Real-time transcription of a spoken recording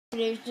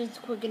Today's just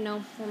a quick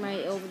note for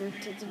my over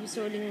 6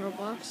 episode in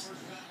Roblox.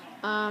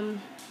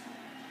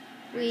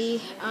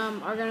 We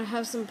are gonna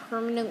have some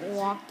permanent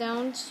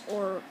walkdowns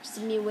or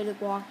simulated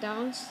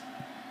walkdowns.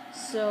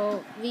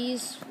 So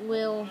these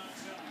will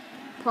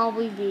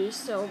probably be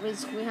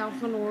basically how it's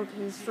gonna work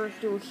is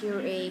first you'll hear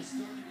a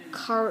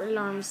car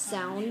alarm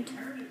sound,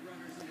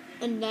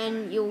 and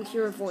then you'll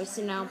hear a voice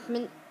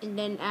announcement, and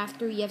then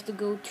after you have to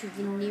go to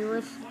the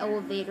nearest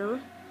elevator.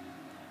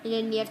 And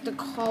then you have to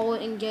call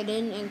it and get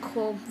in and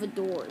close the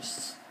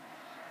doors.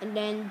 And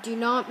then do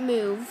not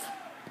move.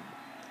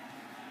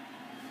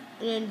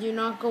 And then do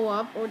not go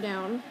up or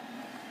down.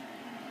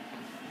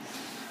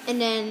 And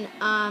then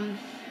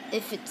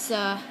if it's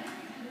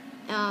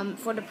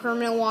for the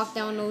permanent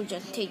walkdown, it'll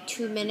just take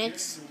 2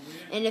 minutes.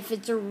 And if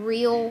it's a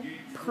real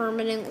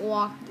permanent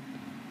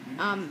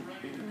walkdown,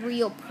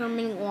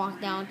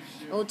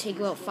 it will take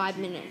about 5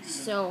 minutes.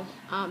 So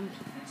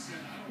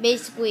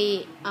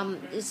basically,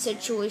 the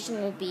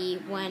situation will be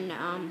when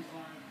a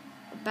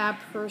bad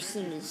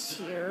person is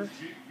here,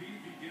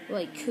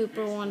 like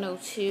Cooper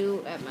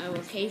 102 at my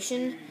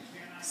location.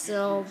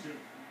 So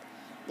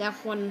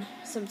that's when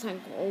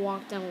sometimes a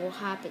walkdown will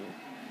happen.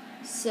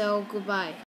 So goodbye.